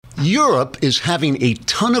Europe is having a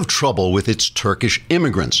ton of trouble with its Turkish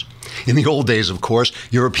immigrants. In the old days, of course,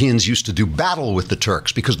 Europeans used to do battle with the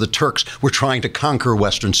Turks because the Turks were trying to conquer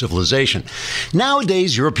Western civilization.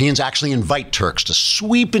 Nowadays, Europeans actually invite Turks to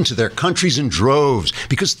sweep into their countries in droves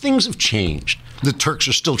because things have changed. The Turks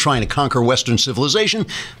are still trying to conquer Western civilization,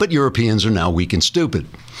 but Europeans are now weak and stupid.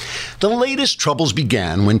 The latest troubles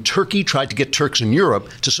began when Turkey tried to get Turks in Europe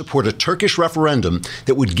to support a Turkish referendum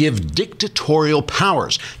that would give dictatorial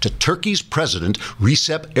powers to Turkey's president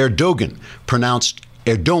Recep Erdogan, pronounced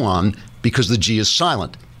Erdoğan because the G is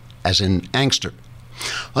silent, as in Angster.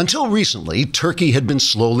 Until recently, Turkey had been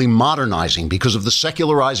slowly modernizing because of the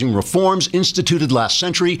secularizing reforms instituted last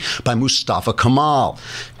century by Mustafa Kemal.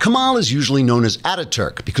 Kemal is usually known as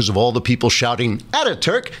Ataturk because of all the people shouting,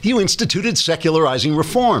 "Ataturk, you instituted secularizing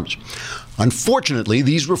reforms." Unfortunately,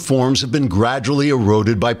 these reforms have been gradually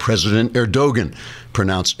eroded by President Erdogan,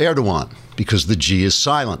 pronounced Erdoğan because the G is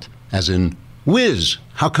silent, as in whiz.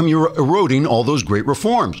 How come you're eroding all those great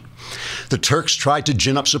reforms? The Turks tried to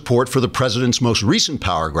gin up support for the president's most recent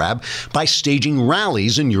power grab by staging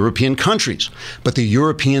rallies in European countries. But the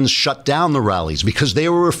Europeans shut down the rallies because they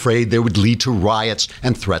were afraid they would lead to riots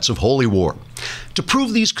and threats of holy war. To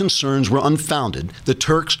prove these concerns were unfounded, the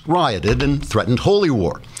Turks rioted and threatened holy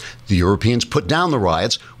war. The Europeans put down the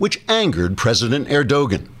riots, which angered President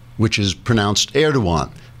Erdogan, which is pronounced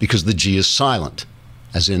Erdoğan because the G is silent,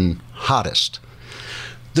 as in hottest.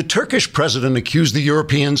 The Turkish president accused the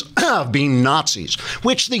Europeans of being Nazis,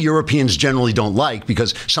 which the Europeans generally don't like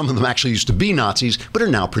because some of them actually used to be Nazis, but are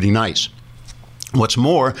now pretty nice. What's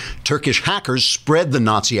more, Turkish hackers spread the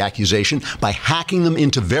Nazi accusation by hacking them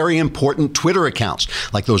into very important Twitter accounts,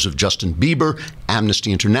 like those of Justin Bieber,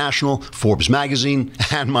 Amnesty International, Forbes magazine,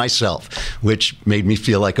 and myself, which made me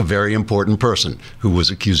feel like a very important person who was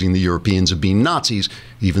accusing the Europeans of being Nazis,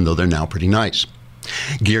 even though they're now pretty nice.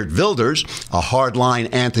 Geert Wilders, a hardline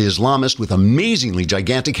anti-Islamist with amazingly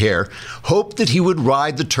gigantic hair, hoped that he would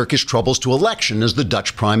ride the Turkish troubles to election as the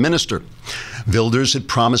Dutch prime minister. Wilders had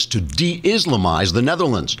promised to de-Islamize the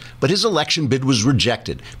Netherlands, but his election bid was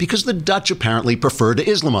rejected because the Dutch apparently prefer to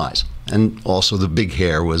Islamize, and also the big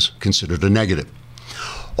hair was considered a negative.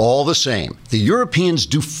 All the same, the Europeans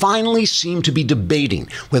do finally seem to be debating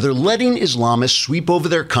whether letting Islamists sweep over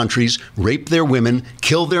their countries, rape their women,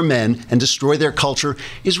 kill their men, and destroy their culture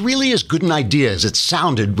is really as good an idea as it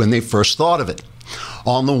sounded when they first thought of it.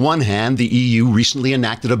 On the one hand, the EU recently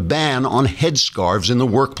enacted a ban on headscarves in the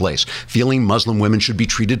workplace, feeling Muslim women should be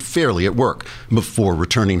treated fairly at work before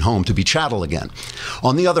returning home to be chattel again.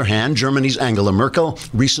 On the other hand, Germany's Angela Merkel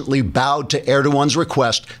recently bowed to Erdogan's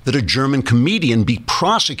request that a German comedian be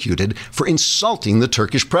prosecuted for insulting the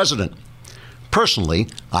Turkish president. Personally,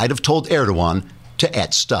 I'd have told Erdogan to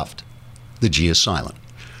et stuffed. The G is silent.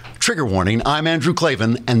 Trigger warning, I'm Andrew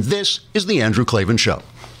Klavan, and this is The Andrew Klavan Show.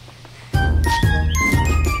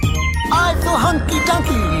 I feel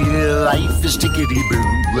hunky-dunky, life is tickety-boo.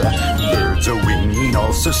 Birds are winging,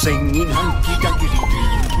 also singing hunky-dunky-doo.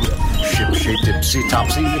 Ship-shape,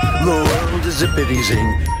 tipsy-topsy, the world is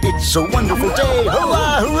zippity-zing. It's a wonderful day,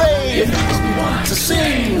 hurrah, hooray! It makes me want to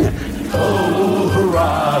sing. Oh,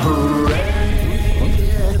 hurrah, hooray!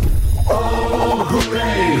 Oh,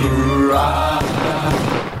 hooray, hurrah!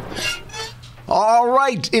 All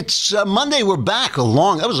right, it's Monday. We're back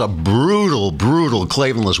along. That was a brutal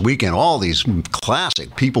Klavanless weekend. All these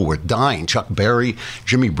classic people were dying. Chuck Berry,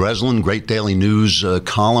 Jimmy Breslin, great Daily News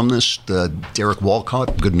columnist, Derek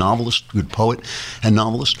Walcott, good novelist, good poet and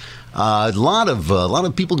novelist. A lot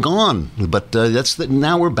of people gone, but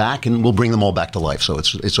now we're back, and we'll bring them all back to life. So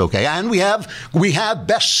it's okay. And we have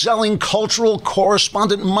best-selling cultural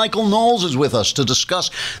correspondent Michael Knowles is with us to discuss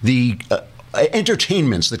the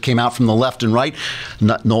entertainments that came out from the left and right.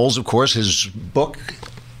 Knowles, of course, his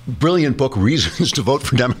brilliant book, Reasons to Vote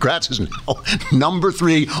for Democrats, is now number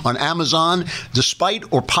 3 on Amazon, despite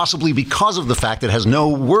or possibly because of the fact that it has no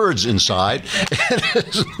words inside. It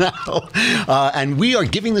is now, and we are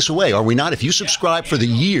giving this away, are we not? If you subscribe for the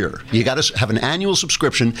year, you got to have an annual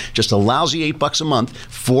subscription, just a lousy $8 a month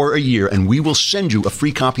for a year, and we will send you a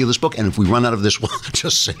free copy of this book. And if we run out of this, we'll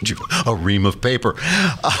just send you a ream of paper.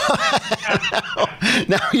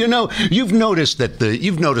 Now, you've noticed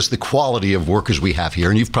the quality of workers we have here,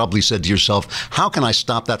 and you've probably said to yourself, how can I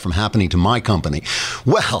stop that from happening to my company?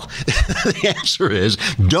 Well, the answer is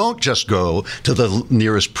don't just go to the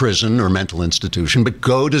nearest prison or mental institution, but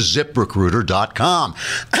go to ZipRecruiter.com.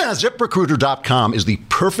 ZipRecruiter.com is the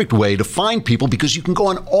perfect way to find people because you can go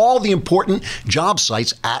on all the important job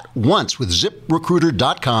sites at once. With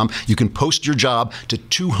ZipRecruiter.com, you can post your job to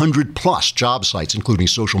 200 plus job sites, including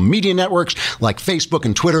social media networks like Facebook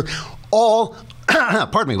and Twitter, all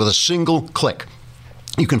pardon me, with a single click.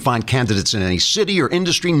 You can find candidates in any city or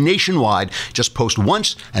industry nationwide. Just post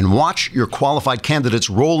once and watch your qualified candidates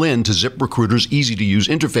roll into ZipRecruiter's easy-to-use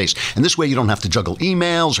interface. And this way you don't have to juggle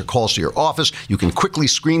emails or calls to your office. You can quickly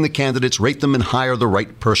screen the candidates, rate them, and hire the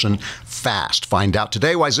right person fast. Find out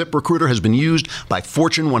today why ZipRecruiter has been used by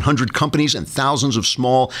Fortune 100 companies and thousands of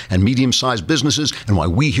small and medium-sized businesses, and why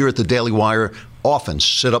we here at the Daily Wire often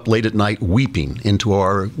sit up late at night weeping into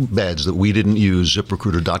our beds that we didn't use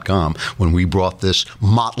ZipRecruiter.com when we brought this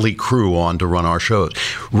motley crew on to run our shows.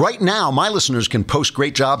 Right now, my listeners can post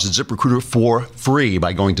great jobs at ZipRecruiter for free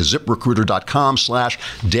by going to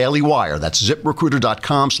ZipRecruiter.com/dailywire. That's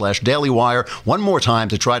ZipRecruiter.com/dailywire. One more time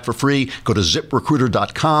to try it for free, go to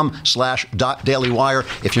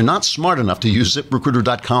ZipRecruiter.com/dailywire. If you're not smart enough to use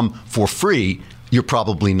ZipRecruiter.com for free, you're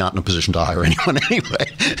probably not in a position to hire anyone anyway.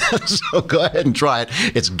 So go ahead and try it.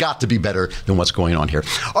 It's got to be better than what's going on here.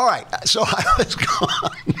 All right. So I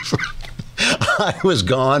was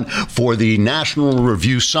gone for the National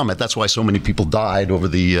Review Summit. That's why so many people died over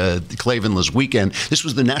the Clavenless weekend. This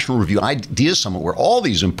was the National Review Ideas Summit, where all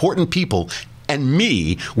these important people and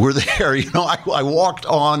me were there. You know, I walked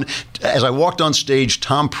on, as I walked on stage,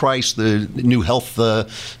 Tom Price, the new health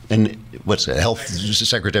health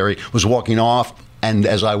secretary, was walking off. And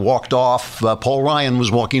as I walked off, Paul Ryan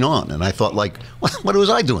was walking on. And I thought, like, what was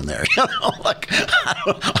I doing there? You know, like,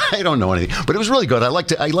 I don't know anything. But it was really good. I like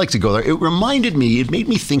to go there. It made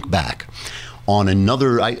me think back on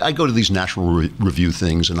another. I go to these National Review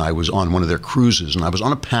things, and I was on one of their cruises, and I was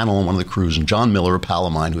on a panel on one of the cruises, and John Miller, a pal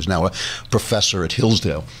of mine, who's now a professor at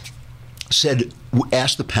Hillsdale,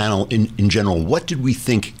 asked the panel in general, how did we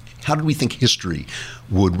think history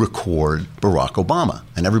would record Barack Obama?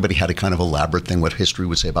 And everybody had a kind of elaborate thing what history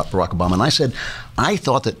would say about Barack Obama. And I said, I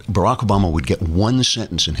thought that Barack Obama would get one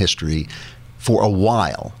sentence in history for a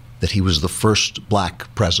while, that he was the first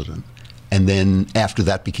black president. And then after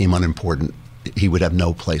that became unimportant, he would have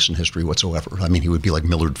no place in history whatsoever. I mean, he would be like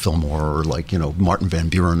Millard Fillmore or like, Martin Van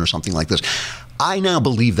Buren or something like this. I now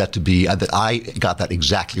believe that to be, that I got that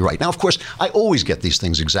exactly right. Now, of course, I always get these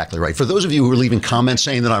things exactly right. For those of you who are leaving comments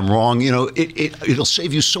saying that I'm wrong, it'll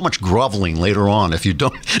save you so much groveling later on if you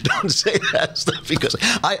don't say that stuff.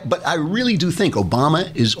 But I really do think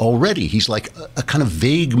Obama he's like a kind of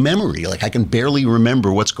vague memory. Like I can barely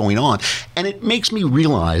remember what's going on. And it makes me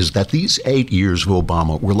realize that these 8 years of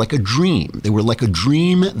Obama were like a dream. They were like a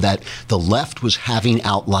dream that the left was having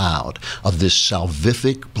out loud, of this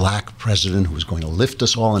salvific black president who was going to lift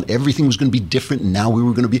us all, and everything was going to be different. And now we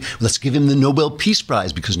were going to be, let's give him the Nobel Peace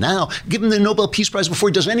Prize, because now, give him the Nobel Peace Prize before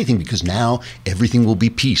he does anything, because now everything will be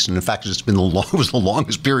peace. And in fact, it was the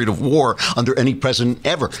longest period of war under any president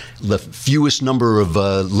ever. The fewest number of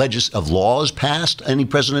laws passed any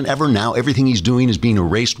president ever. Now everything he's doing is being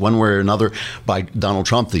erased one way or another by Donald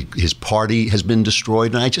Trump. His party has been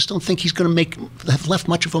destroyed, and I just don't think he's going to have left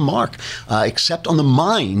much of a mark, except on the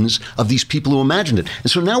minds of these people who imagined it. And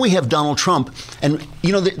so now we have Donald Trump. And,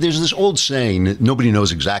 there's this old saying, nobody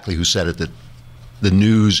knows exactly who said it, that the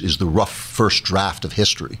news is the rough first draft of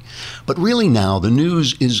history. But really now, the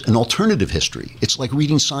news is an alternative history. It's like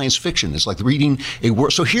reading science fiction. It's like reading a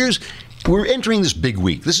work. So we're entering this big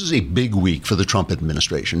week. This is a big week for the Trump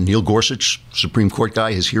administration. Neil Gorsuch, Supreme Court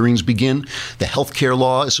guy, his hearings begin. The health care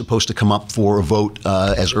law is supposed to come up for a vote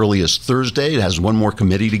as early as Thursday. It has one more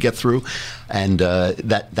committee to get through. And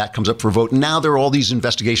that comes up for a vote. Now there are all these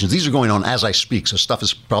investigations. These are going on as I speak, so stuff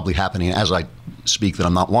is probably happening as I speak that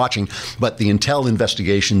I'm not watching. But the intel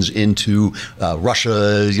investigations into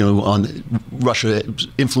Russia, on Russia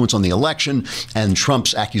influence on the election, and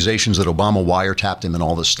Trump's accusations that Obama wiretapped him and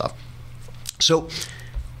all this stuff. So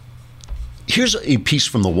here's a piece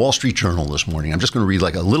from the Wall Street Journal this morning. I'm just going to read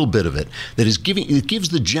like a little bit of it. It gives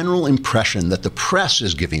the general impression that the press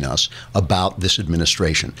is giving us about this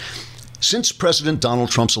administration. Since President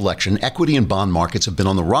Donald Trump's election, equity and bond markets have been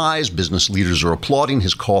on the rise. Business leaders are applauding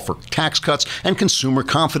his call for tax cuts, and consumer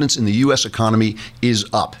confidence in the U.S. economy is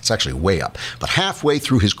up. It's actually way up. But halfway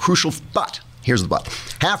through his crucial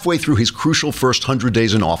first 100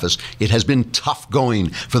 days in office, it has been tough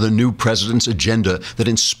going for the new president's agenda that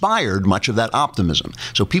inspired much of that optimism.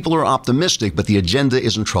 So people are optimistic, but the agenda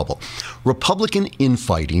is in trouble. Republican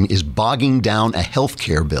infighting is bogging down a health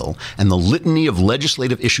care bill and the litany of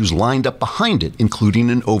legislative issues lined up behind it,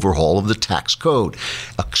 including an overhaul of the tax code.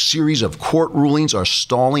 A series of court rulings are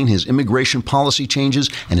stalling his immigration policy changes,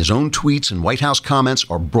 and his own tweets and White House comments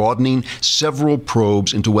are broadening several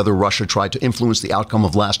probes into whether Russia tried to influence the outcome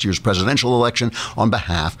of last year's presidential election on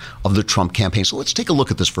behalf of the Trump campaign. So let's take a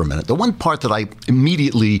look at this for a minute. The one part that I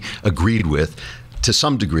immediately agreed with to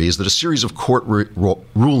some degree, is that a series of court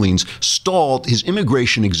rulings stalled his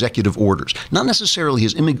immigration executive orders, not necessarily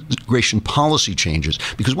his immigration policy changes,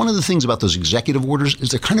 because one of the things about those executive orders is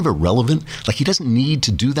they're kind of irrelevant. Like, he doesn't need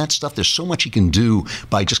to do that stuff. There's so much he can do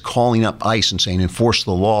by just calling up ICE and saying enforce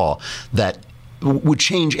the law that would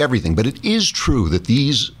change everything. But it is true that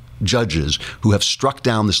these judges who have struck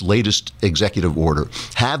down this latest executive order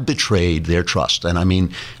have betrayed their trust. And I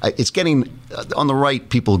mean, it's getting, on the right,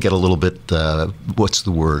 people get a little bit, what's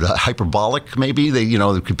the word, hyperbolic maybe?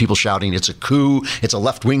 People shouting it's a coup, it's a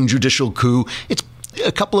left-wing judicial coup. It's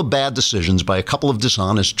a couple of bad decisions by a couple of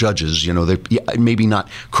dishonest judges. They're maybe not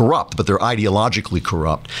corrupt, but they're ideologically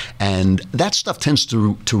corrupt. And that stuff tends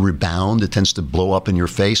to rebound. It tends to blow up in your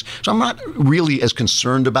face. So I'm not really as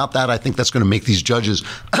concerned about that. I think that's going to make these judges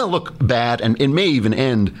look bad, and it may even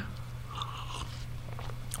end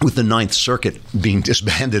with the Ninth Circuit being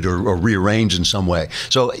disbanded or rearranged in some way.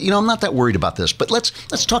 So, I'm not that worried about this. But let's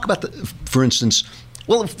talk about, for instance,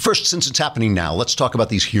 well, first, since it's happening now, let's talk about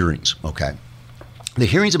these hearings, okay? The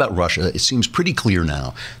hearings about Russia, it seems pretty clear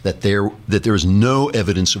now that there is no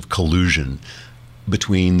evidence of collusion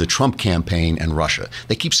between the Trump campaign and Russia.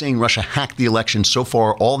 They keep saying Russia hacked the election. So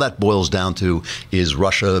far, all that boils down to is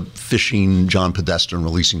Russia phishing John Podesta and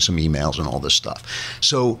releasing some emails and all this stuff.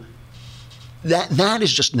 So that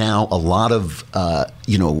is just now a lot of,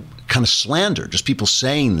 kind of slander, just people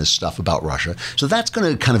saying this stuff about Russia. So that's going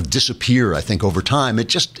to kind of disappear, I think, over time.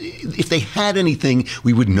 If they had anything,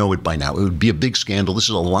 we would know it by now. It would be a big scandal. This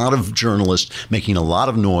is a lot of journalists making a lot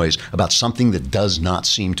of noise about something that does not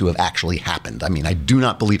seem to have actually happened. I mean, I do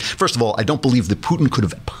not believe, first of all, I don't believe that Putin could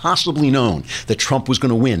have possibly known that Trump was going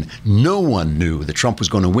to win. No one knew that Trump was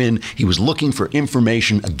going to win. He was looking for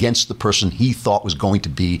information against the person he thought was going to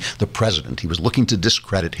be the president. He was looking to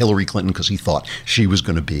discredit Hillary Clinton because he thought she was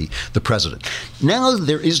going to be the president. Now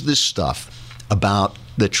there is this stuff about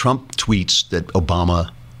the Trump tweets that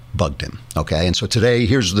Obama bugged him. Okay. And so today,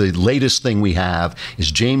 here's the latest thing we have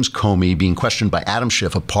is James Comey being questioned by Adam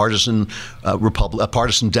Schiff, a partisan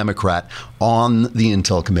Democrat on the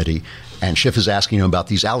Intel Committee. And Schiff is asking him about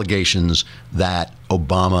these allegations that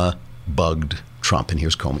Obama bugged Trump. And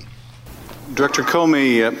here's Comey. Director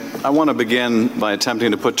Comey, I want to begin by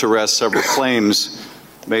attempting to put to rest several claims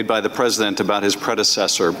made by the president about his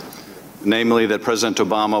predecessor, namely that President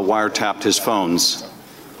Obama wiretapped his phones.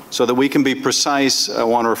 So that we can be precise, I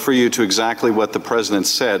want to refer you to exactly what the president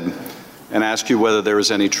said and ask you whether there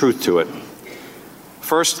is any truth to it.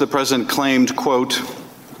 First, the president claimed, quote,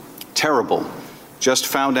 "Terrible. Just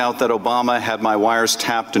found out that Obama had my wires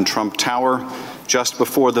tapped in Trump Tower just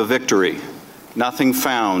before the victory. Nothing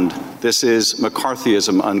found. This is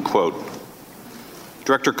McCarthyism," unquote.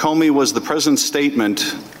 Director Comey, was the president's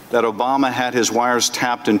statement that Obama had his wires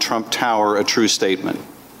tapped in Trump Tower a true statement?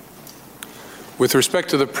 With respect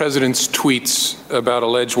to the president's tweets about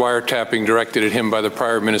alleged wiretapping directed at him by the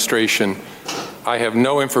prior administration, I have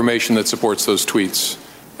no information that supports those tweets,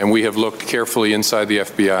 and we have looked carefully inside the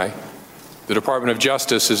FBI. The Department of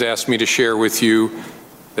Justice has asked me to share with you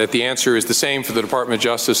that the answer is the same for the Department of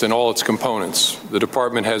Justice and all its components. The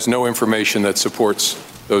department has no information that supports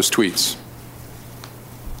those tweets.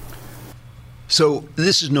 So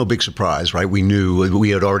this is no big surprise, right? We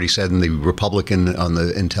had already said, in the Republican on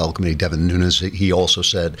the Intel Committee, Devin Nunes, he also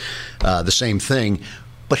said the same thing.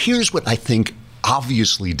 But here's what I think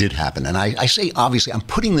obviously did happen. And I say obviously, I'm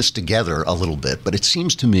putting this together a little bit, but it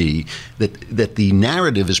seems to me that the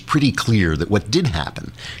narrative is pretty clear that what did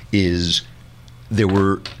happen is there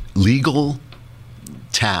were legal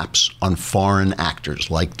taps on foreign actors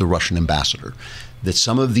like the Russian ambassador. That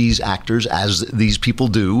some of these actors, as these people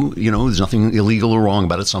do, there's nothing illegal or wrong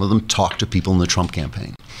about it. Some of them talk to people in the Trump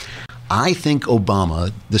campaign. I think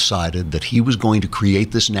Obama decided that he was going to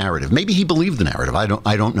create this narrative. Maybe he believed the narrative. I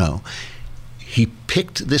don't know. He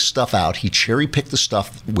picked this stuff out. He cherry-picked the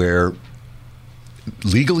stuff where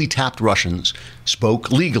legally tapped Russians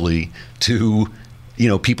spoke legally to,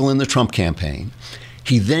 people in the Trump campaign.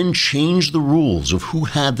 He then changed the rules of who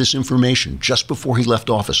had this information just before he left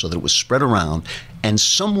office so that it was spread around. And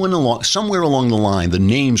somewhere along the line, the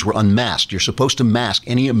names were unmasked. You're supposed to mask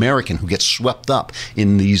any American who gets swept up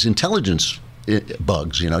in these intelligence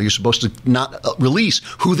bugs. You're supposed to not release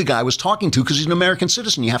who the guy was talking to because he's an American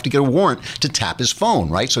citizen. You have to get a warrant to tap his phone,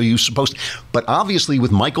 right? So you're supposed to. But obviously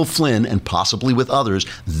with Michael Flynn and possibly with others,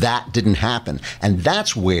 that didn't happen. And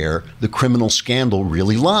that's where the criminal scandal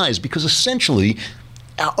really lies, because essentially,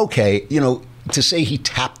 okay, to say he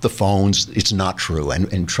tapped the phones, it's not true.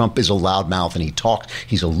 And Trump is a loudmouth, and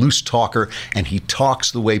he's a loose talker, and he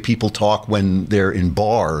talks the way people talk when they're in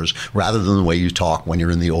bars rather than the way you talk when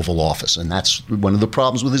you're in the Oval Office. And that's one of the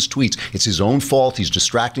problems with his tweets. It's his own fault. He's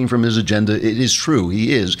distracting from his agenda. It is true.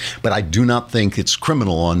 He is. But I do not think it's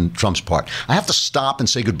criminal on Trump's part. I have to stop and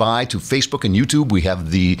say goodbye to Facebook and YouTube. We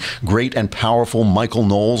have the great and powerful Michael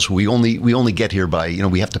Knowles, who we only get here by,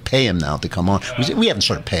 we have to pay him now to come on. We haven't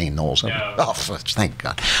started paying Knowles. Oh, thank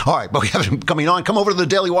God. All right, but we have him coming on. Come over to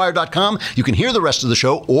thedailywire.com. You can hear the rest of the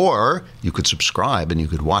show, or you could subscribe and you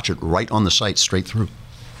could watch it right on the site straight through.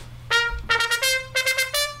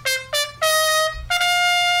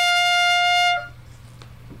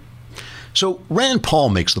 So Rand Paul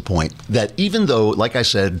makes the point that even though, like I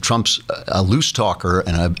said, Trump's a loose talker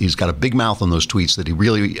and he's got a big mouth on those tweets, that he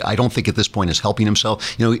really, I don't think at this point is helping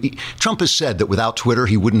himself. Trump has said that without Twitter,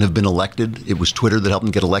 he wouldn't have been elected. It was Twitter that helped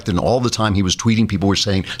him get elected. And all the time he was tweeting, people were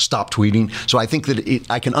saying, stop tweeting. So I think that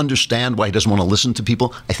I can understand why he doesn't want to listen to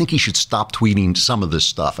people. I think he should stop tweeting some of this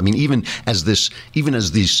stuff. I mean, even as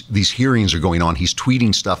these hearings are going on, he's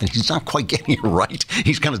tweeting stuff and he's not quite getting it right.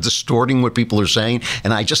 He's kind of distorting what people are saying.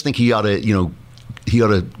 And I just think he ought to, he ought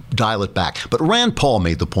to dial it back. But Rand Paul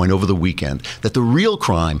made the point over the weekend that the real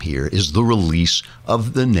crime here is the release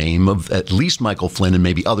of the name of at least Michael Flynn and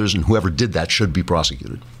maybe others, and whoever did that should be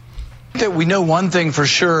prosecuted. That we know one thing for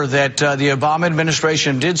sure, that the Obama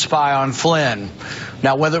administration did spy on Flynn.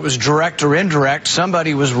 Now, whether it was direct or indirect,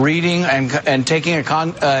 somebody was reading and taking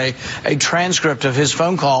a transcript of his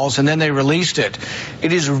phone calls, and then they released it.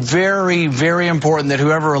 It is very, very important that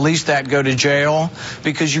whoever released that go to jail,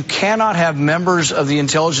 because you cannot have members of the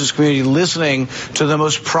intelligence community listening to the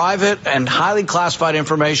most private and highly classified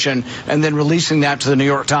information and then releasing that to the New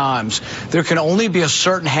York Times. There can only be a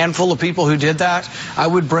certain handful of people who did that. I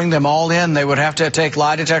would bring them all in. They would have to take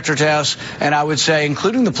lie detector tests, and I would say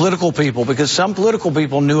including the political people, because some political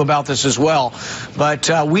people knew about this as well. But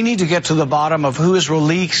we need to get to the bottom of who is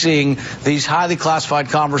releasing these highly classified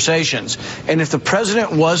conversations. And if the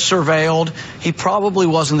president was surveilled, he probably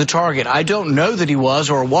wasn't the target. I don't know that he was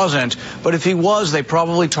or wasn't, but if he was, they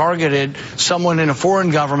probably targeted someone in a foreign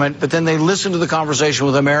government, but then they listened to the conversation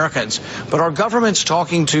with Americans. But our government's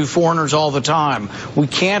talking to foreigners all the time. We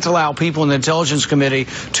can't allow people in the Intelligence Committee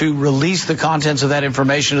to release the contents of that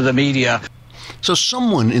information to the media. So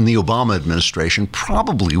someone in the Obama administration,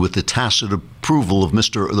 probably with the tacit approval of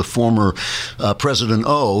the former President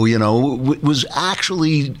O, was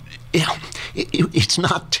actually, it's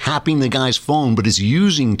not tapping the guy's phone, but is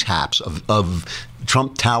using taps of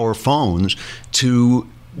Trump Tower phones to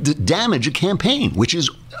damage a campaign, which is,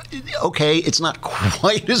 okay, it's not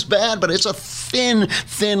quite as bad, but it's a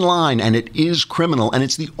thin line, and it is criminal, and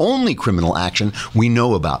it's the only criminal action we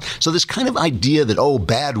know about. So this kind of idea that,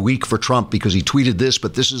 bad week for Trump because he tweeted this,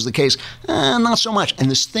 but this is the case, not so much. And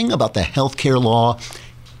this thing about the health care law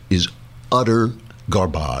is utter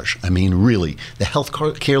garbage. I mean, really, the health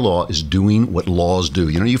care law is doing what laws do.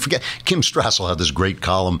 You forget, Kim Strassel had this great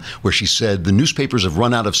column where she said the newspapers have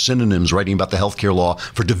run out of synonyms writing about the health care law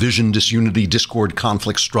for division, disunity, discord,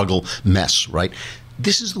 conflict, struggle, mess, right?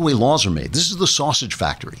 This is the way laws are made. This is the sausage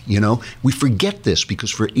factory, We forget this because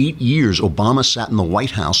for 8 years, Obama sat in the White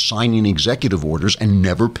House signing executive orders and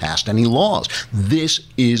never passed any laws. This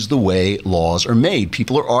is the way laws are made.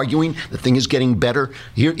 People are arguing. The thing is getting better.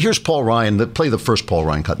 Here's Paul Ryan. Play the first Paul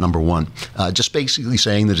Ryan cut, number one. Just basically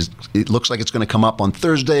saying that it looks like it's going to come up on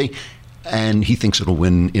Thursday, and he thinks it'll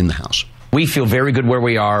win in the House. We feel very good where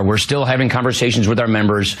we are. We're still having conversations with our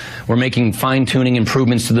members. We're making fine-tuning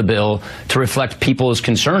improvements to the bill to reflect people's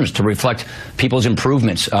concerns, to reflect people's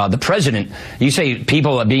improvements. The president, you say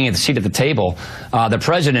people being at the seat at the table. The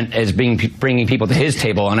president is bringing people to his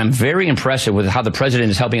table, and I'm very impressed with how the president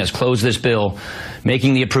is helping us close this bill,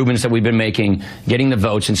 making the improvements that we've been making, getting the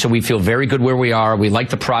votes, and so we feel very good where we are. We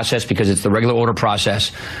like the process because it's the regular order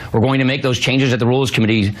process. We're going to make those changes at the Rules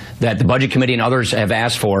Committee that the Budget Committee and others have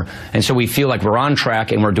asked for, and so we feel like we're on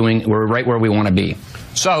track and we're right where we want to be.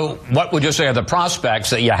 So what would you say are the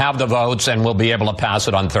prospects that you have the votes and we'll be able to pass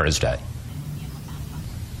it on Thursday?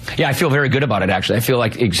 Yeah, I feel very good about it, actually. I feel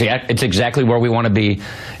like it's exactly where we want to be.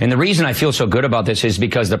 And the reason I feel so good about this is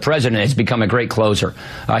because the president has become a great closer.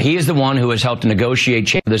 He is the one who has helped to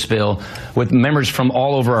negotiate this bill with members from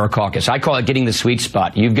all over our caucus. I call it getting the sweet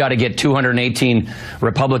spot. You've got to get 218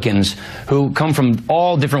 Republicans who come from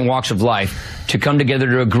all different walks of life to come together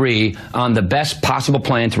to agree on the best possible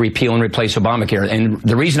plan to repeal and replace Obamacare. And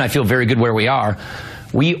the reason I feel very good where we are,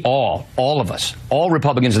 we all of us, all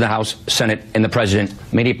Republicans in the House, Senate, and the President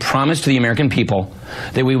made a promise to the American people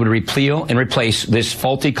that we would repeal and replace this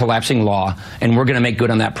faulty, collapsing law, and we're going to make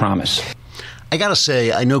good on that promise. I got to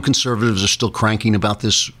say, I know conservatives are still cranking about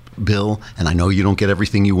this bill, and I know you don't get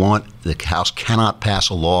everything you want. The House cannot pass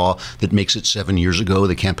a law that makes it 7 years ago.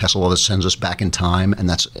 They can't pass a law that sends us back in time, and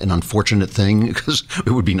that's an unfortunate thing because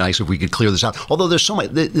it would be nice if we could clear this out. Although there's so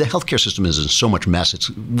much, the healthcare system is in so much mess. It's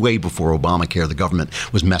way before Obamacare. The government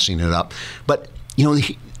was messing it up. But, you know,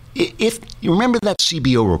 if you remember that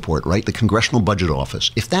CBO report, right, the Congressional Budget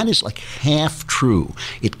Office, if that is like half true,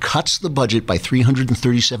 it cuts the budget by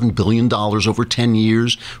 $337 billion over 10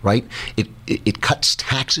 years, right? It cuts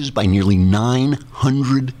taxes by nearly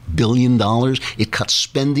 $900 billion. It cuts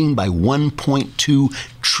spending by $1.2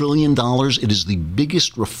 trillion. It is the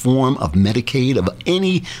biggest reform of Medicaid, of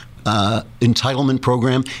any entitlement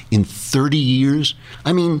program in 30 years.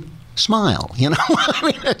 I mean, smile, you know?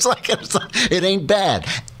 I mean, it's like, it ain't bad.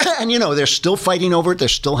 And, you know, they're still fighting over it. They're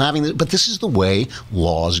still having it. But this is the way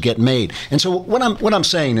laws get made. And so what I'm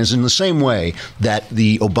saying is, in the same way that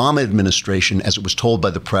the Obama administration, as it was told by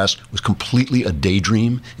the press, was completely a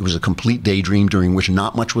daydream. It was a complete daydream during which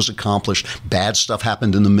not much was accomplished. Bad stuff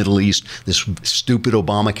happened in the Middle East. This stupid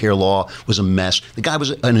Obamacare law was a mess. The guy was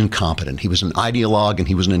an incompetent. He was an ideologue, and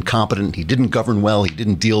he was an incompetent. He didn't govern well. He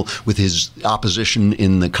didn't deal with his opposition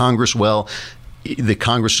in the Congress well. The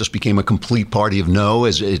Congress just became a complete party of no,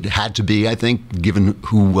 as it had to be, I think, given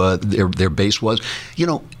who their base was. You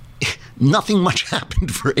know, nothing much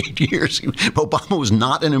happened for 8 years. Obama was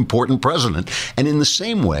not an important president. And in the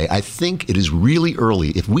same way, I think it is really early.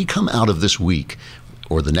 If we come out of this week,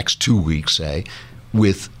 or the next 2 weeks, say,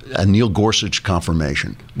 with a Neil Gorsuch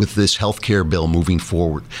confirmation, with this health care bill moving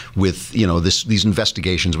forward, with, you know, these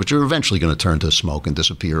investigations, which are eventually going to turn to smoke and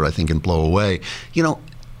disappear, I think, and blow away, you know,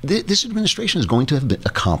 this administration is going to have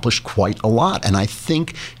accomplished quite a lot. And I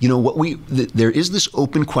think, you know, there is this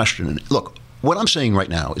open question. And look, what I'm saying right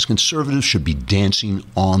now is conservatives should be dancing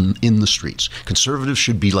in the streets. Conservatives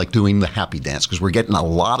should be like doing the happy dance, because we're getting a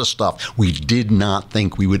lot of stuff we did not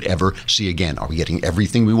think we would ever see again. Are we getting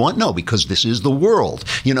everything we want? No, because this is the world.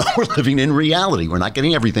 You know, we're living in reality. We're not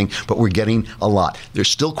getting everything, but we're getting a lot. There's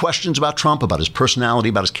still questions about Trump, about his personality,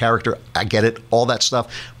 about his character. I get it, all that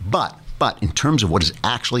stuff. But in terms of what is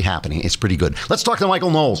actually happening, it's pretty good. Let's talk to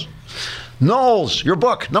Michael Knowles. Knowles, your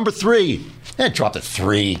book, number 3. Dropped at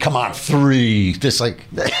 3. Come on, 3. Just like.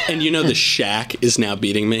 And you know, The Shack is now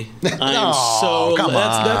beating me. That's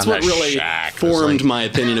what really formed my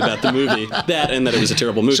opinion about the movie. That, and that it was a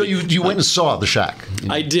terrible movie. So you went and saw The Shack.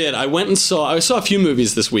 I did. I saw a few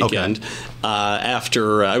movies this weekend. Okay.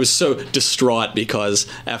 After I was so distraught because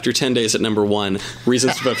after 10 days at number 1,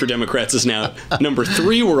 Reasons to Vote for Democrats is now number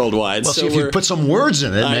 3 worldwide. Well, so if you put some words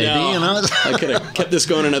in it, maybe. You know? I could have kept this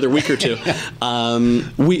going another week or two.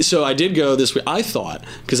 So I did go this week. I thought,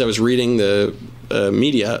 because I was reading the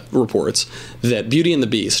media reports, that Beauty and the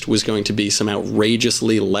Beast was going to be some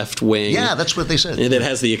outrageously left-wing. Yeah, that's what they said. That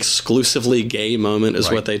has the exclusively gay moment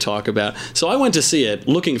is what they talk about. So I went to see it,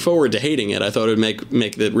 looking forward to hating it. I thought it would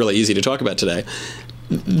make it really easy to talk about today.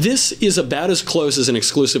 This is about as close as an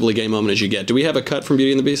exclusively gay moment as you get. Do we have a cut from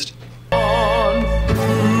Beauty and the Beast?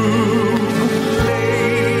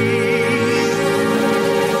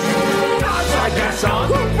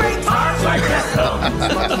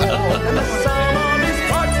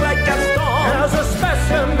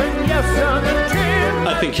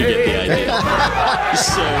 I think you get the idea.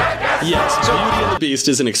 So, yes, Beauty and the Beast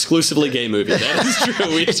is an exclusively gay movie. That is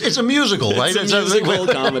true. It's a musical, right? It's a musical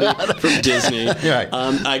comedy from Disney. Right.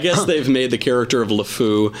 I guess they've made the character of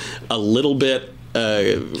LeFou a little bit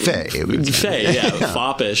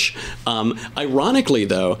foppish. Ironically,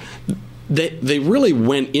 though, they really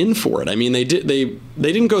went in for it. I mean, they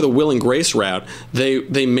didn't go the Will and Grace route.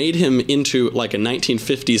 They made him into like a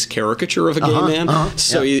 1950s caricature of a gay man.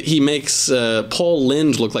 So he makes Paul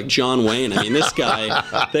Lynde look like John Wayne. I mean, this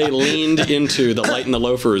guy, they leaned into the Light and the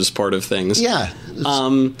Loafers part of things. Yeah.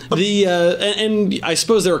 And I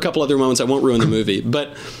suppose there are a couple other moments. I won't ruin the movie,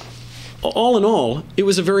 but all in all, it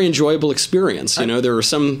was a very enjoyable experience. You know, there were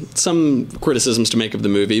some criticisms to make of the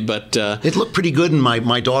movie, but it looked pretty good. And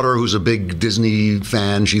my daughter, who's a big Disney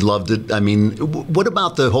fan, she loved it. I mean, what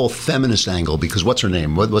about the whole feminist angle? Because what's her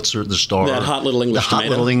name? What's the star? That hot little English tomato. Hot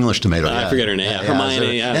little English tomato. I forget her name.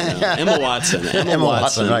 Hermione. I don't know. Emma Watson. Emma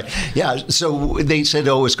Watson. Right. Yeah. So they said,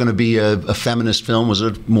 it's going to be a feminist film. Was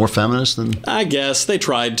it more feminist than? I guess they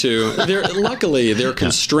tried to. Luckily, they're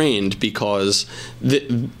constrained because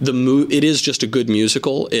the movie. it is just a good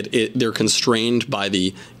musical. They're constrained by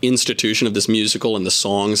the institution of this musical and the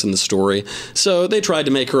songs and the story. So they tried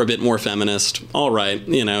to make her a bit more feminist. All right,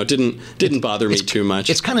 didn't bother me too much.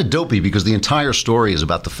 It's kind of dopey because the entire story is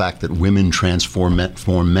about the fact that women transform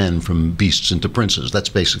men from beasts into princes. That's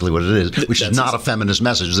basically what it is, which is not a feminist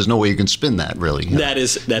message. There's no way you can spin that, really. That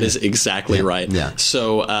is exactly right. Yeah.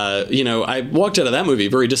 So, I walked out of that movie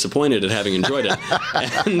very disappointed at having enjoyed it.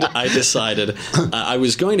 And I decided I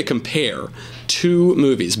was going to compare two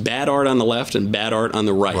movies, Bad Art on the left and Bad Art on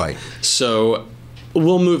the right. Right. So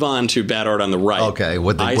we'll move on to Bad Art on the right. Okay,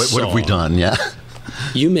 what have we done? Yeah.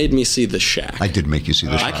 You made me see The Shack. I did make you see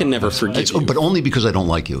The Shack. I can never forgive you. But only because I don't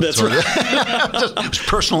like you. That's right. Just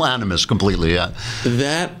personal animus completely, yeah.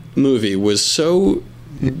 That movie was so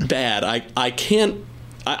bad. I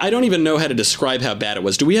don't even know how to describe how bad it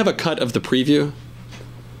was. Do we have a cut of the preview?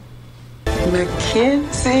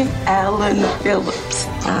 Mackenzie Allen Phillips.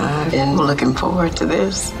 I've been looking forward to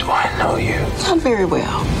this. Do I know you? Not very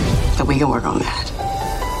well, but we can work on that.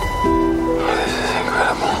 This is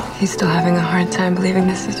incredible. He's still having a hard time believing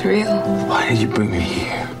this is real. Why did you bring me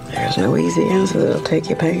here? There's no easy answer that'll take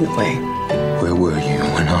your pain away. Where were you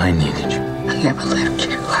when I needed you? I never left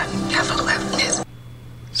you. I never left this.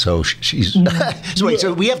 So she's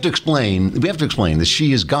so we have to explain that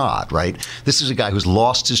she is God, right? This is a guy who's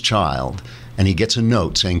lost his child, and he gets a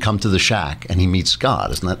note saying, "Come to the shack," and he meets God,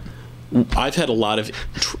 isn't that? I've had a lot of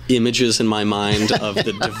images in my mind of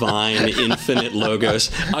the divine, infinite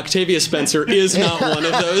logos. Octavia Spencer is not one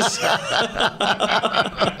of those.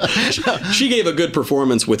 She gave a good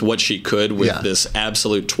performance with what she could with this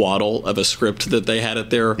absolute twaddle of a script that they had it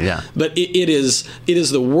there. Yeah. But it is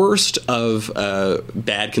the worst of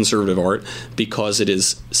bad conservative art because it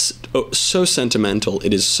is so sentimental,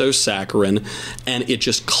 it is so saccharine, and it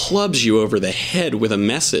just clubs you over the head with a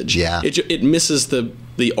message. Yeah. It misses the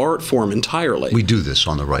art form entirely. We do this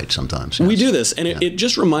on the right sometimes. Yes. We do this, and it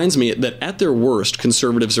just reminds me that at their worst,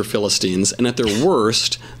 conservatives are Philistines, and at their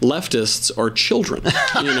worst, leftists are children.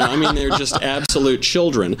 They're just absolute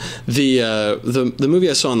children. The movie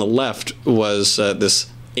I saw on the left was this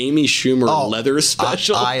Amy Schumer leather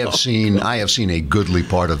special. I have seen a goodly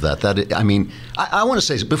part of that. I want to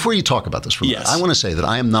say, before you talk about this for a minute, I want to say that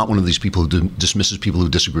I am not one of these people who dismisses people who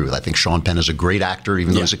disagree with. I think Sean Penn is a great actor,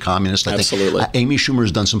 even though he's a communist. I Absolutely. think Amy Schumer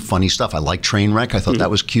has done some funny stuff. I like Trainwreck. I thought that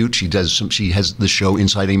was cute. She has the show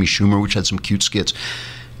Inside Amy Schumer, which had some cute skits.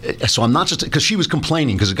 So I'm not just because she was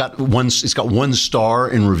complaining because it's got one star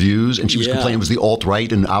in reviews, and she was complaining it was the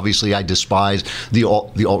alt-right, and obviously I despise the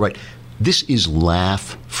alt-right. This is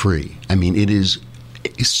laugh-free. I mean, it is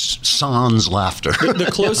sans laughter. The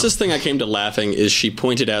closest thing I came to laughing is she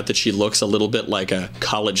pointed out that she looks a little bit like a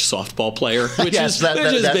college softball player, which is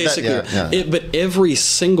basically. But every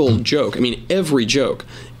single joke, every joke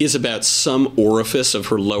is about some orifice of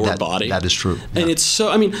her lower body. That is true. And it's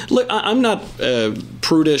so, look, I'm not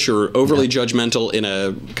prudish or overly judgmental in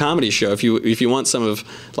a comedy show. If you want some of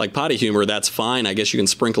like potty humor, that's fine. I guess you can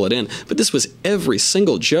sprinkle it in. But this was every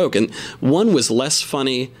single joke, and one was less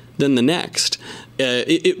funny than the next.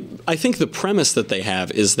 I think the premise that they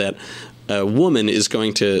have is that a woman is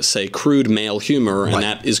going to say crude male humor, and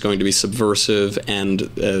that is going to be subversive and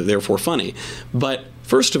therefore funny. But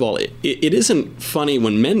first of all, it isn't funny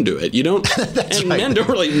when men do it. You don't, men don't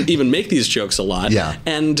really even make these jokes a lot. Yeah.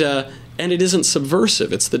 And it isn't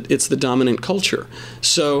subversive. It's the dominant culture.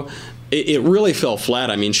 So it really fell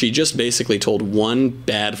flat. She just basically told one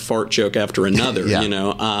bad fart joke after another.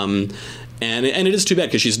 And it is too bad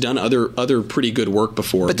because she's done other pretty good work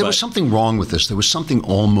before. But there was something wrong with this. There was something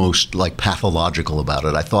almost like pathological about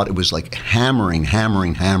it. I thought it was like hammering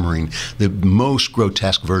the most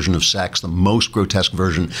grotesque version of sex, the most grotesque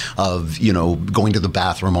version of going to the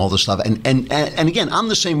bathroom, all this stuff. And again, I'm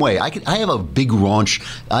the same way. I have a big raunch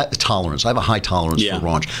tolerance. I have a high tolerance for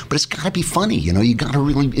raunch, but it's got to be funny. You got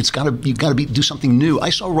to do something new. I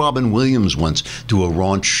saw Robin Williams once do a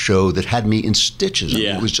raunch show that had me in stitches.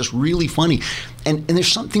 It was just really funny. And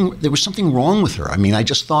there was something wrong with her. I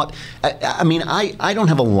just thought, I don't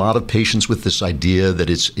have a lot of patience with this idea that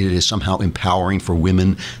it is somehow empowering for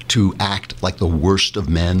women to act like the worst of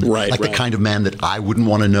men, the kind of man that I wouldn't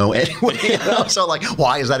want to know anyway. So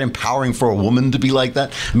why is that empowering for a woman to be like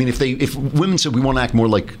that? If women said we want to act more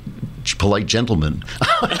like polite gentlemen,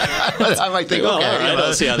 I might think, okay,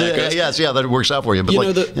 I'll see how that goes. Yeah, see how that works out for you.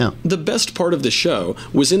 But the best part of the show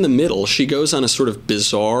was in the middle. She goes on a sort of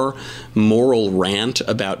bizarre moral rant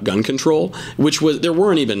about gun control, which was there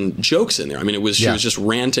weren't even jokes in there. She was just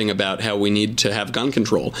ranting about how we need to have gun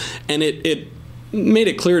control, and it made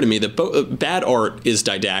it clear to me that bad art is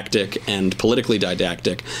didactic and politically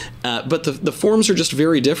didactic, but the forms are just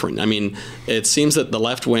very different. I mean, it seems that the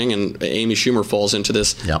left wing and Amy Schumer falls into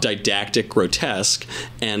this didactic grotesque,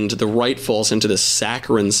 and the right falls into this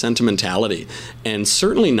saccharine sentimentality. And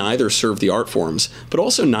certainly neither serve the art forms, but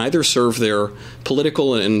also neither serve their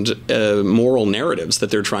political and moral narratives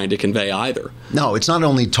that they're trying to convey either. No, it's not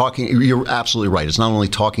only talking, you're absolutely right, it's not only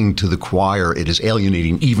talking to the choir, it is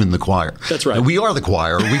alienating even the choir. That's right. We are the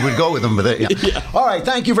choir. We would go with them. But yeah. All right.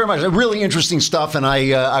 Thank you very much. Really interesting stuff. And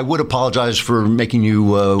I would apologize for making you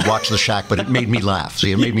watch The Shack, but it made me laugh.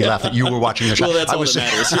 See, it made me laugh that you were watching The Shack. Well, that's all that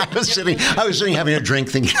matters. I was sitting having a drink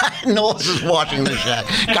thinking, Knowles is watching The Shack.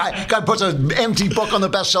 Guy puts an empty book on the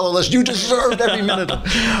bestseller list. You deserved every minute of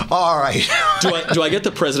it. All right. Do I get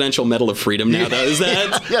the Presidential Medal of Freedom now, though? Is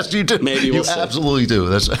that? Yes, you do. Maybe we'll see. Absolutely do.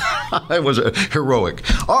 That was heroic.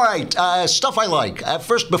 All right. Stuff I like.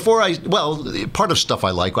 First, part of stuff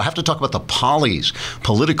I like, I have to talk about the Pollies.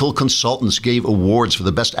 Political consultants gave awards for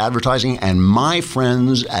the best advertising, and my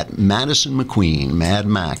friends at Madison McQueen, Mad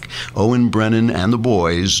Mac, Owen Brennan, and the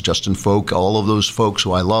boys, Justin Folk, all of those folks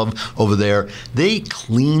who I love over there, they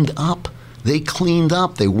cleaned up. They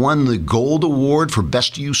won the Gold Award for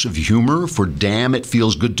Best Use of Humor for Damn It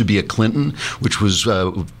Feels Good to Be a Clinton, which was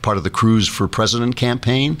part of the Cruz for President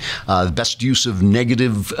campaign. The Best Use of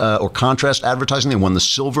Negative or Contrast Advertising, they won the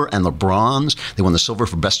silver and the bronze. They won the silver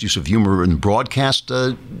for Best Use of Humor in Broadcast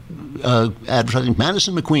Advertising.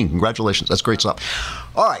 Madison McQueen, congratulations. That's great stuff.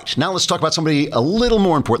 All right, now let's talk about somebody a little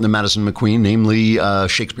more important than Madison McQueen, namely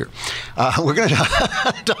Shakespeare. We're going to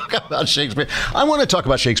talk about Shakespeare. I want to talk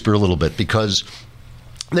about Shakespeare a little bit because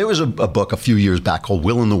there was a book a few years back called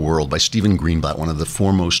Will in the World by Stephen Greenblatt, one of the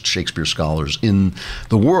foremost Shakespeare scholars in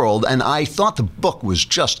the world, and I thought the book was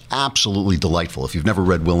just absolutely delightful. If you've never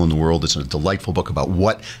read Will in the World, it's a delightful book about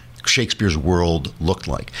what Shakespeare's world looked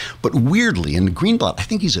like. But weirdly, and Greenblatt, I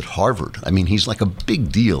think he's at Harvard. I mean, he's like a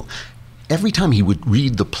big deal. Every time he would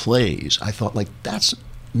read the plays, I thought, like, that's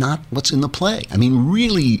not what's in the play. I mean,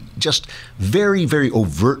 really just very, very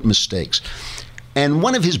overt mistakes. And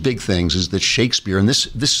one of his big things is that Shakespeare, and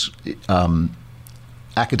this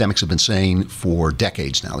academics have been saying for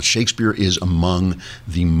decades now, that Shakespeare is among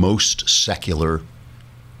the most secular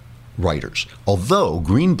writers. Although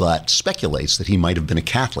Greenblatt speculates that he might have been a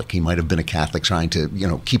Catholic. He might have been a Catholic trying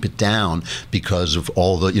to, keep it down because of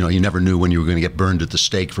all the, you never knew when you were going to get burned at the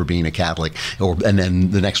stake for being a Catholic. And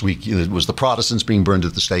then the next week it was the Protestants being burned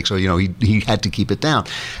at the stake. So, he had to keep it down.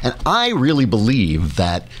 And I really believe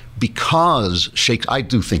that because I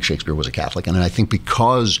do think Shakespeare was a Catholic, and I think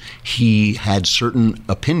because he had certain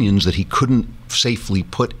opinions that he couldn't safely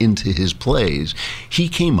put into his plays, he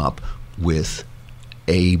came up with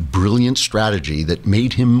a brilliant strategy that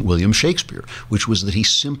made him William Shakespeare, which was that he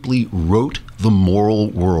simply wrote the moral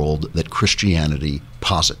world that Christianity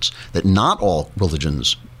posits, that not all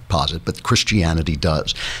religions posit, but Christianity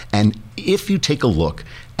does. And if you take a look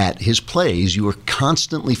at his plays, you are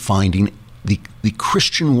constantly finding the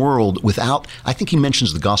Christian world without, I think he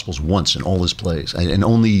mentions the Gospels once in all his plays, and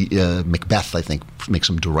only Macbeth, I think, makes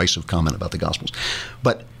some derisive comment about the Gospels.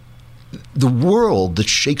 But the world that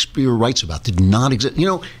Shakespeare writes about did not exist.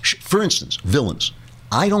 For instance, villains.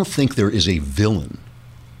 I don't think there is a villain,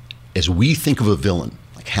 as we think of a villain,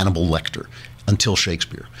 like Hannibal Lecter, until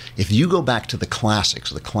Shakespeare. If you go back to the classics,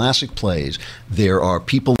 the classic plays, there are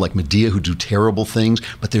people like Medea who do terrible things,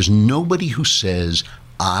 but there's nobody who says,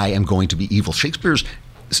 I am going to be evil. Shakespeare's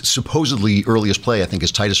supposedly earliest play, I think,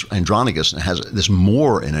 is Titus Andronicus, and it has this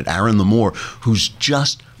Moor in it, Aaron the Moor, who's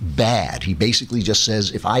just bad. He basically just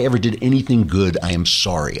says, if I ever did anything good, I am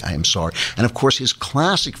sorry. I am sorry. And of course, his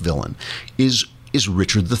classic villain is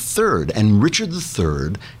Richard III. And Richard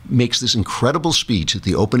III makes this incredible speech at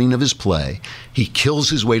the opening of his play. He kills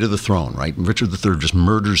his way to the throne, right? And Richard III just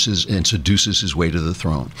murders and seduces his way to the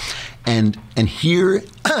throne. And here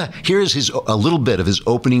is a little bit of his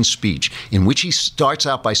opening speech, in which he starts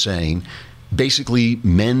out by saying, basically,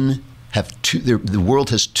 men have the world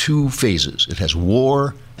has two phases. It has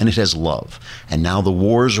war and it has love. And now the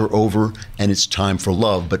wars are over and it's time for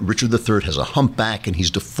love. But Richard III has a humpback and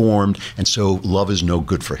he's deformed, and so love is no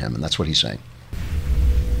good for him. And that's what he's saying.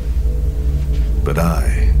 But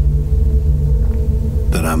I,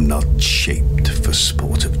 that I'm not shaped for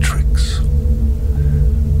sportive tricks,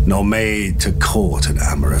 nor made to court an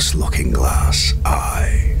amorous looking glass.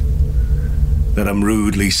 I, that am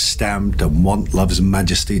rudely stamped and want love's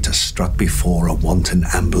majesty to strut before a wanton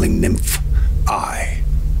ambling nymph. I,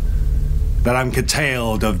 that I'm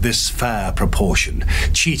curtailed of this fair proportion,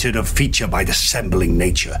 cheated of feature by dissembling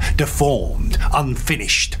nature, deformed,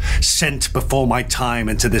 unfinished, sent before my time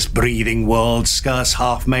into this breathing world scarce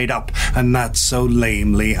half made up, and that so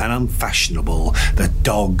lamely and unfashionable that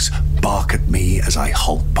dogs bark at me as I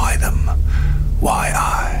halt by them. Why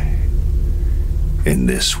I, in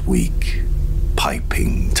this weak,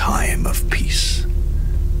 piping time of peace,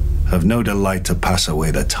 have no delight to pass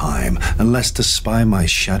away the time, unless to spy my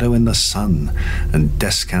shadow in the sun, and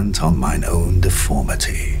descant on mine own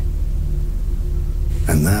deformity.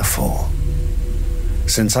 And therefore,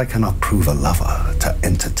 since I cannot prove a lover to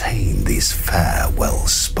entertain these fair,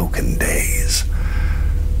 well-spoken days,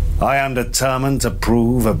 I am determined to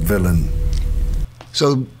prove a villain.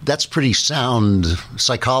 So that's pretty sound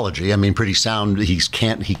psychology. I mean, pretty sound. He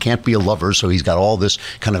can't be a lover, so he's got all this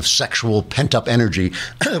kind of sexual pent-up energy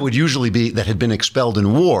that would usually be, that had been expelled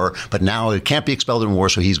in war, but now it can't be expelled in war,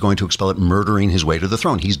 so he's going to expel it, murdering his way to the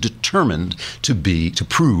throne. He's determined to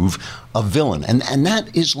prove a villain. And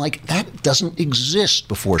that is like, that doesn't exist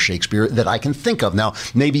before Shakespeare that I can think of. Now,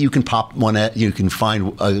 maybe you can you can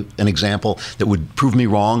find an example that would prove me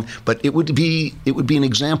wrong, but it would be an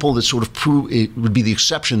example that sort of it would be the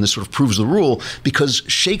exception that sort of proves the rule, because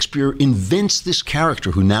Shakespeare invents this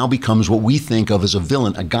character who now becomes what we think of as a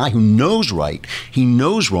villain, a guy who knows right, he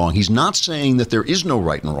knows wrong. He's not saying that there is no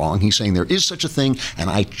right and wrong. He's saying there is such a thing,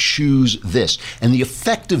 and I choose this. And the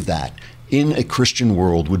effect of that in a Christian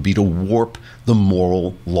world would be to warp the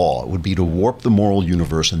moral law. It would be to warp the moral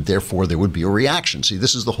universe, and therefore there would be a reaction. See,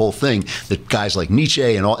 this is the whole thing that guys like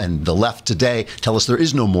Nietzsche and the left today tell us: there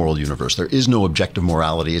is no moral universe. There is no objective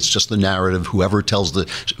morality. It's just the narrative. Whoever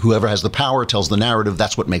has the power tells the narrative.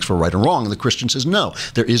 That's what makes for right and wrong. And the Christian says, no,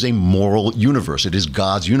 there is a moral universe. It is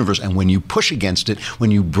God's universe. And when you push against it,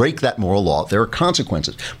 when you break that moral law, there are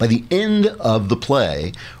consequences. By the end of the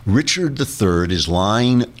play, Richard III is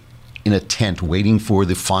lying in a tent waiting for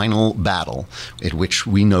the final battle at which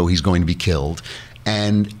we know he's going to be killed,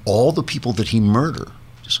 and all the people that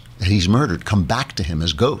he's murdered come back to him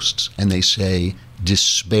as ghosts, and they say,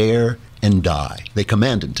 despair and die. They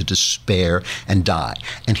command him to despair and die.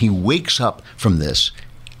 And he wakes up from this,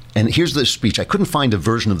 and here's the speech. I couldn't find a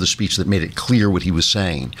version of the speech that made it clear what he was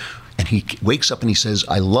saying. And he wakes up and he says,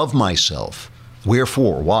 I love myself.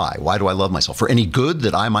 Wherefore? Why? Why do I love myself? For any good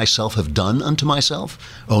that I myself have done unto myself?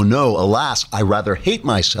 Oh no, alas, I rather hate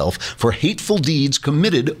myself for hateful deeds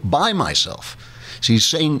committed by myself. So he's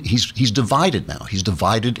saying he's divided now. He's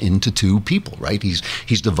divided into two people, right?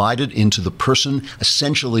 He's divided into the person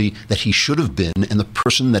essentially that he should have been and the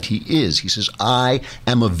person that he is. He says, I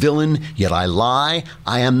am a villain, yet I lie.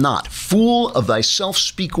 I am not. Fool, of thyself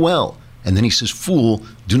speak well. And then he says, fool,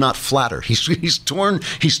 do not flatter. He's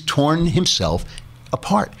torn himself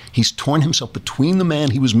apart. He's torn himself between the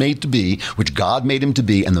man he was made to be, which God made him to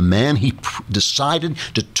be, and the man he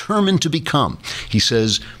determined to become. He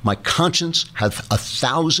says, my conscience hath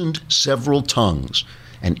 1,000 several tongues,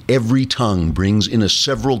 and every tongue brings in a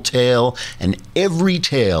several tale, and every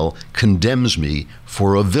tale condemns me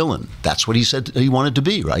for a villain. That's what he said he wanted to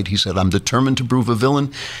be, right? He said, I'm determined to prove a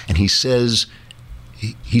villain. And he says,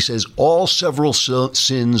 all several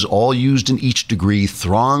sins, all used in each degree,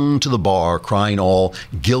 throng to the bar, crying all,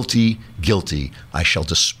 guilty, guilty. I shall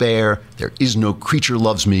despair. There is no creature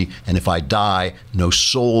loves me, and if I die, no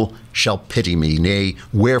soul shall pity me. Nay,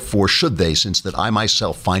 wherefore should they, since that I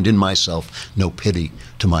myself find in myself no pity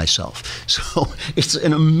to myself? So it's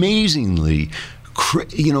an amazingly,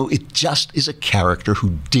 it just is a character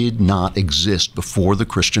who did not exist before the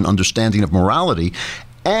Christian understanding of morality.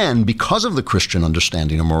 And because of the Christian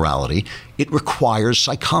understanding of morality, it requires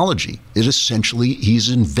psychology. It essentially,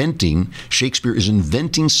 Shakespeare is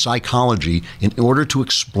inventing psychology in order to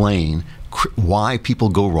explain why people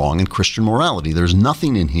go wrong in Christian morality. There's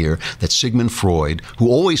nothing in here that Sigmund Freud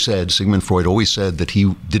always said that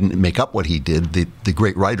he didn't make up what he did. The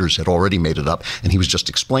great writers had already made it up, and he was just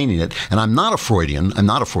explaining it. And I'm not a Freudian,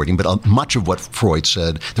 but much of what Freud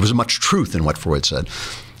said, there was much truth in what Freud said.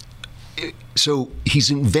 So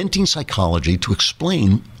he's inventing psychology to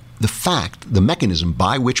explain the mechanism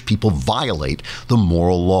by which people violate the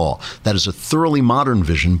moral law. That is a thoroughly modern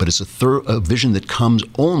vision, but it's a vision that comes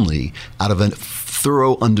only out of a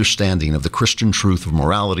thorough understanding of the Christian truth of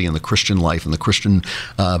morality and the Christian life and the Christian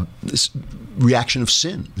reaction of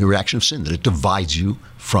sin, that it divides you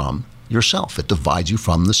from yourself. It divides you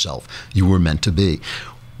from the self you were meant to be.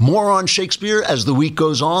 More on Shakespeare as the week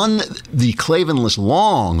goes on. The Clavinless,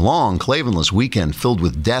 long Clavinless weekend filled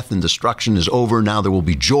with death and destruction is over. Now there will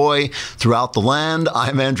be joy throughout the land.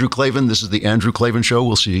 I'm Andrew Clavin. This is The Andrew Clavin Show.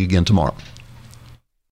 We'll see you again tomorrow.